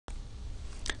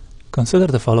Consider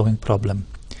the following problem.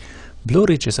 Blue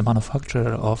Ridge is a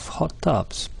manufacturer of hot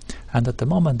tubs, and at the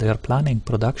moment they are planning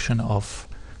production of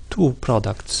two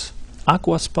products,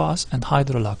 Aqua Spas and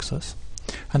Hydroluxes,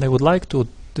 and they would like to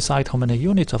decide how many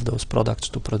units of those products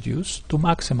to produce to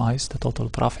maximize the total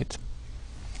profit.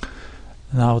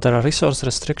 Now there are resource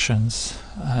restrictions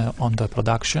on the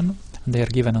production, and they are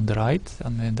given on the right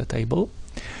and in the table,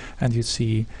 and you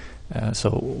see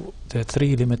so the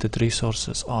three limited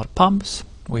resources are pumps.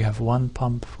 We have one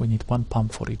pump, we need one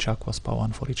pump for each Aqua Spa,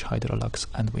 one for each Hydrolux,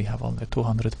 and we have only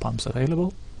 200 pumps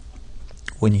available.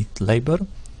 We need labor.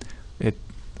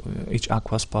 Each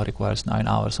Aqua Spa requires 9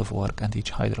 hours of work and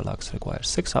each Hydrolux requires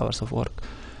 6 hours of work,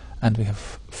 and we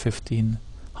have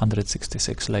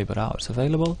 1566 labor hours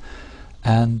available.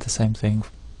 And the same thing,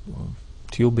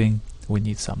 tubing, we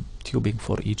need some tubing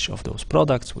for each of those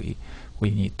products. We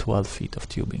need 12 feet of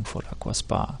tubing for Aqua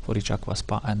Spa, for each Aqua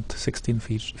Spa, and 16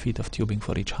 feet of tubing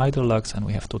for each Hydrolux, and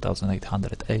we have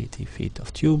 2880 feet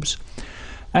of tubes.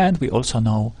 And we also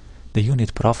know the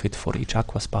unit profit for each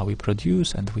Aqua Spa we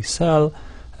produce and we sell.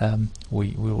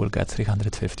 We will get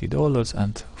 $350,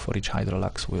 and for each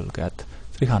Hydrolux we will get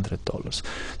 $300.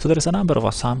 So there is a number of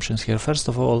assumptions here. First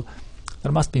of all,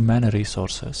 there must be many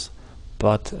resources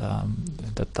but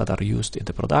that are used in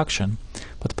the production,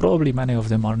 but probably many of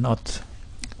them are not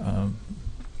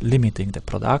limiting the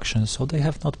production, so they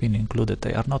have not been included.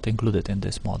 They are not included in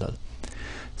this model.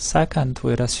 Second,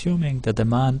 we're assuming the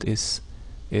demand is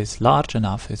large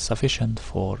enough, it's sufficient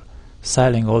for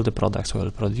selling all the products we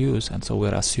will produce, and so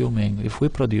we're assuming if we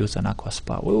produce an Aqua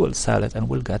Spa, we will sell it and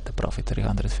we'll get the profit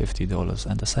 $350,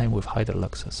 and the same with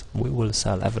Hydroluxes. We will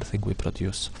sell everything we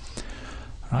produce.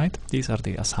 Right? These are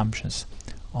the assumptions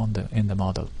in the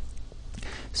model.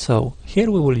 So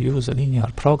here we will use a linear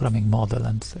programming model,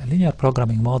 and a linear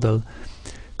programming model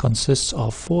consists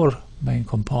of 4 main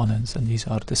components, and these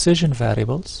are decision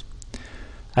variables,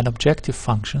 an objective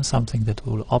function, something that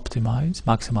will optimize,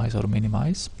 maximize or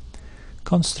minimize,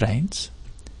 constraints,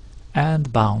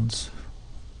 and bounds,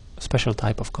 a special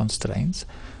type of constraints,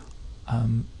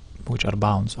 which are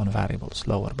bounds on variables,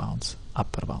 lower bounds,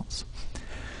 upper bounds.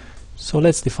 So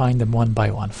let's define them one by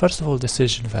one. First of all,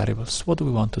 decision variables. What do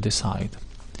we want to decide?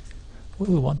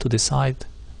 We want to decide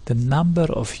the number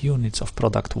of units of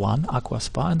product 1, Aqua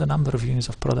Spa, and the number of units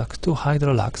of product 2,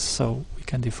 Hydrolux. So we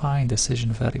can define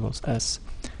decision variables as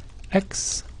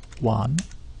x1.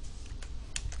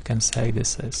 We can say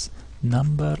this is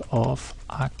number of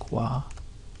Aqua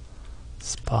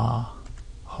Spa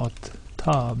hot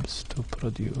tubs to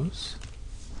produce,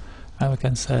 and we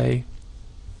can say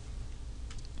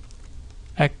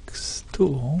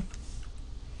x2,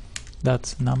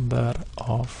 that's number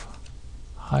of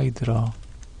Hydrolux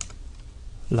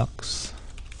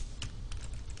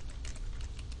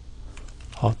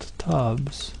hot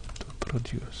tubs to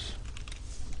produce.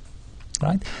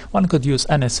 Right? One could use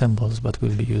any symbols, but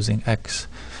we'll be using x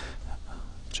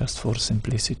just for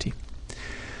simplicity.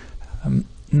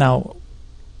 Now,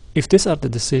 if these are the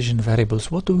decision variables,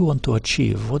 what do we want to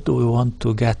achieve? What do we want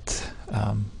to get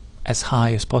as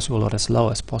high as possible or as low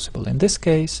as possible? In this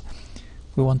case,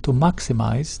 we want to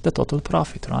maximize the total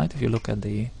profit, right? If you look at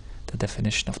the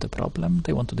definition of the problem,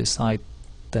 they want to decide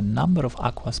the number of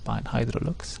Aqua Spa and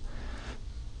Hydrolux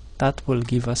that will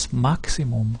give us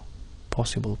maximum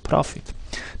possible profit.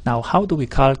 Now, how do we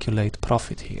calculate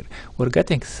profit here? We're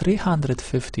getting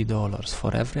 $350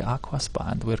 for every Aqua Spa,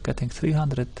 and we're getting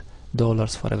 $300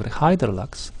 for every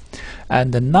Hydrolux,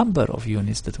 and the number of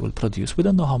units that we'll produce, we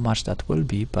don't know how much that will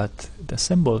be, but the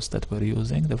symbols that we're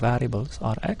using, the variables,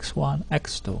 are x1,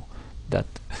 x2, that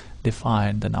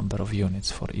define the number of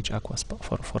units for each Aqua Spa,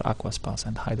 for Aqua Spas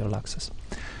and Hydroluxes.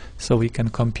 So we can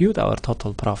compute our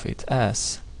total profit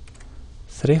as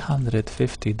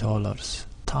 $350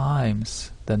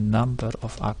 times the number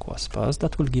of Aqua Spas.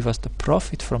 That will give us the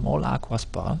profit from all Aqua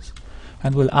Spas,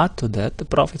 and we'll add to that the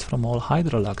profit from all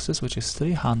Hydroluxes, which is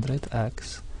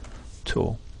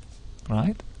 300x2,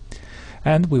 right?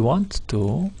 And we want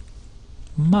to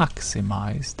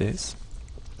maximize this,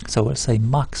 so we'll say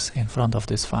max in front of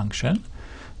this function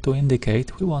to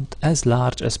indicate we want as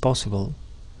large as possible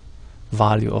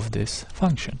value of this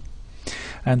function.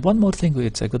 And one more thing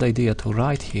it's a good idea to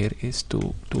write here is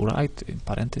to write in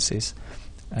parentheses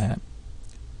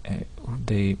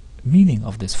the meaning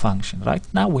of this function. Right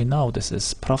now we know this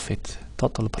is profit,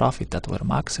 total profit that we're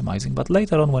maximizing, but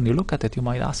later on when you look at it you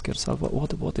might ask yourself,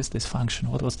 what is this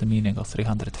function? What was the meaning of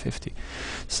 350?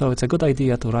 So it's a good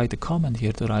idea to write a comment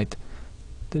here to write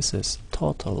this is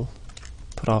total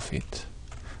profit,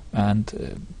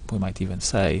 and we might even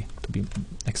say, to be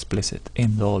explicit,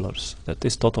 in dollars, that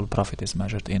this total profit is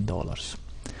measured in dollars.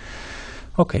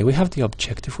 Okay, we have the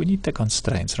objective, we need the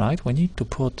constraints, right? We need to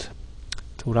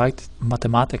write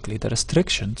mathematically the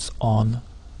restrictions on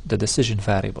the decision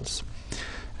variables.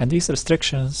 And these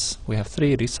restrictions, we have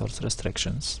 3 resource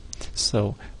restrictions.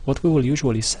 So what we will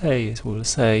usually say is we will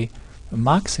say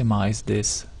maximize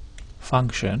this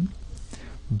function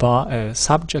by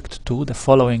subject to the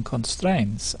following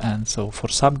constraints. And so for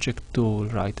subject to, we'll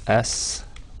write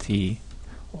st,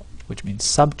 which means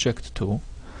subject to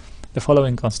the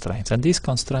following constraints. And these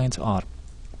constraints are,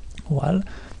 well,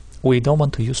 we don't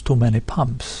want to use too many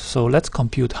pumps, so let's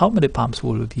compute how many pumps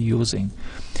we will be using.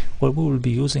 Well, we will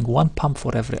be using 1 pump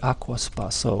for every aqua spa,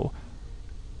 so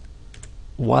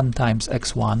 1 times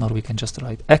x1, or we can just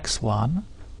write x1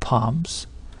 pumps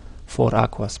for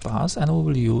aqua spas, and we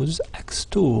will use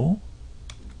x2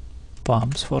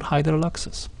 pumps for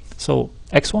hydroluxes. So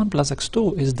x1 plus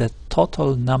x2 is the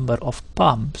total number of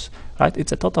pumps, right?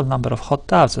 It's a total number of hot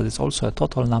tubs, so it's also a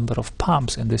total number of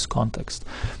pumps in this context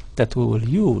that we will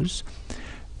use,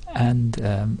 and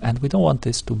we don't want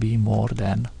this to be more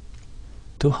than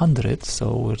 200,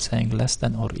 so we're saying less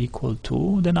than or equal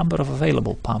to the number of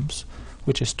available pumps,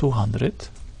 which is 200.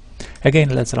 Again,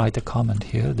 let's write a comment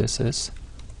here. This is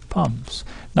pumps.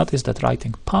 Notice that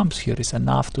writing pumps here is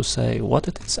enough to say what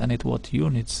it is and at what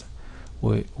units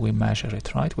we measure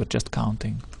it, right? We're just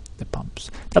counting the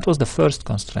pumps. That was the first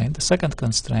constraint. The second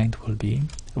constraint will be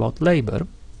about labor.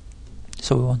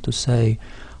 So we want to say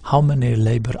how many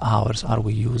labor hours are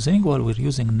we using? Well, we're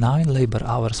using 9 labor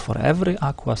hours for every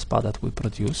aqua spa that we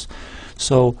produce.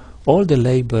 So all the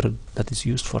labor that is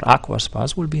used for aqua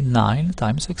spas will be 9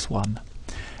 times x1.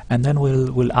 And then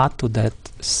we'll add to that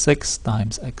 6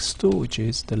 times x2, which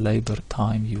is the labor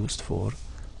time used for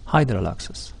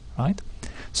hydroluxes, right?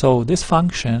 So this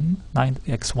function,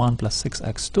 9x1 plus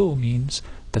 6x2, means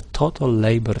the total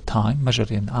labor time measured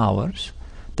in hours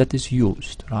that is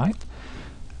used, right?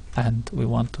 And we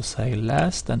want to say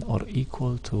less than or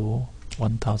equal to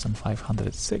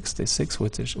 1566,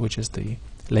 which is the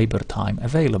labor time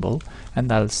available, and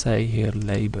I'll say here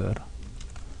labor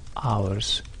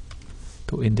hours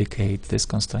to indicate this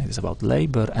constraint is about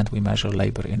labor, and we measure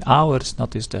labor in hours.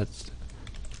 Notice that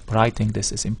writing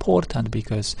this is important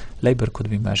because labor could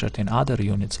be measured in other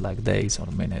units like days or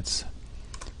minutes.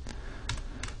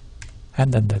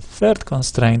 And then the third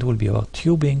constraint will be about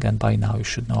tubing, and by now you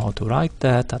should know how to write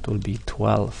that. That will be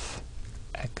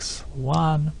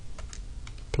 12x1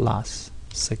 plus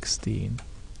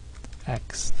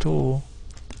 16x2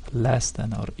 less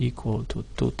than or equal to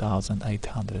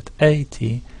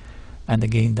 2880, and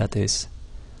again that is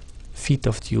feet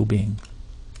of tubing.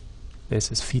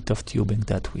 This is feet of tubing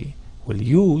that we will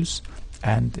use,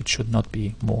 and it should not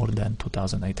be more than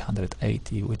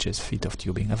 2880, which is feet of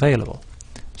tubing available.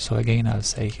 So again, I'll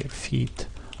say here feet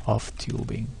of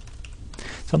tubing.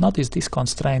 So notice these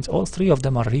constraints, all 3 of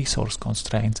them are resource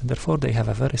constraints, and therefore they have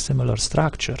a very similar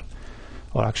structure,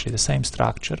 or actually the same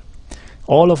structure.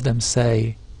 All of them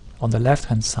say on the left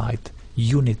hand side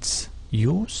units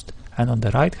used, and on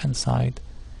the right hand side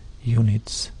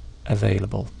units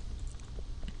available.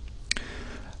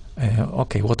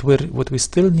 Okay, what we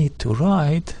still need to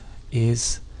write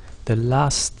is the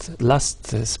last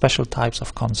special types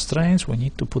of constraints. We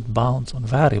need to put bounds on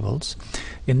variables.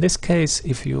 In this case,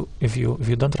 if you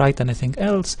don't write anything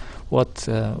else, what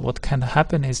can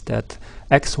happen is that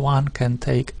x1 can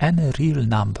take any real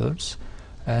numbers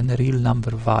and real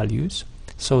number values,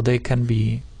 so they can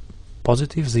be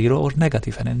positive, 0, or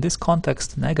negative. And in this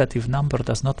context, negative number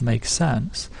does not make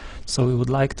sense. So we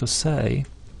would like to say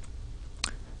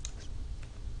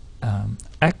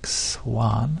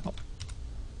x1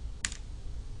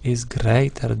 is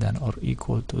greater than or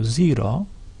equal to 0,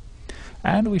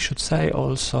 and we should say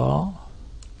also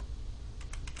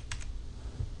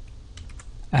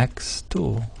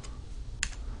x2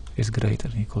 is greater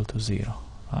than or equal to 0,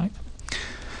 right?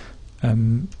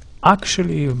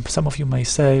 Actually, some of you may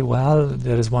say, well,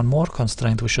 there is one more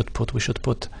constraint we should put. We should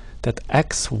put that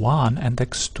x1 and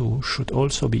x2 should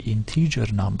also be integer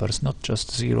numbers, not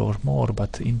just 0 or more,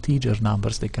 but integer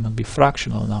numbers. They cannot be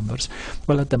fractional numbers.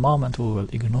 Well, at the moment we will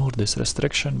ignore this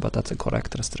restriction, but that's a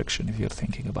correct restriction if you're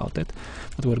thinking about it.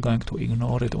 But we're going to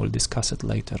ignore it. We'll discuss it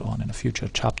later on in a future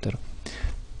chapter.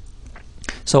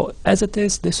 So as it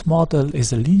is, this model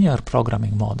is a linear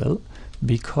programming model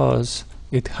because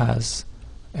it has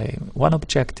one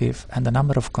objective and a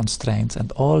number of constraints,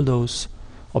 and all those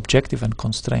objective and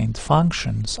constraint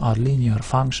functions are linear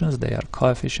functions. They are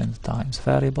coefficient times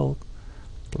variable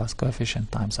plus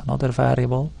coefficient times another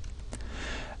variable,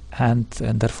 and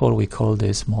therefore we call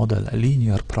this model a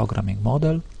linear programming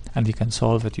model, and we can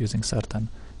solve it using certain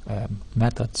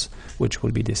methods which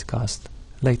will be discussed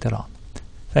later on.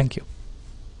 Thank you.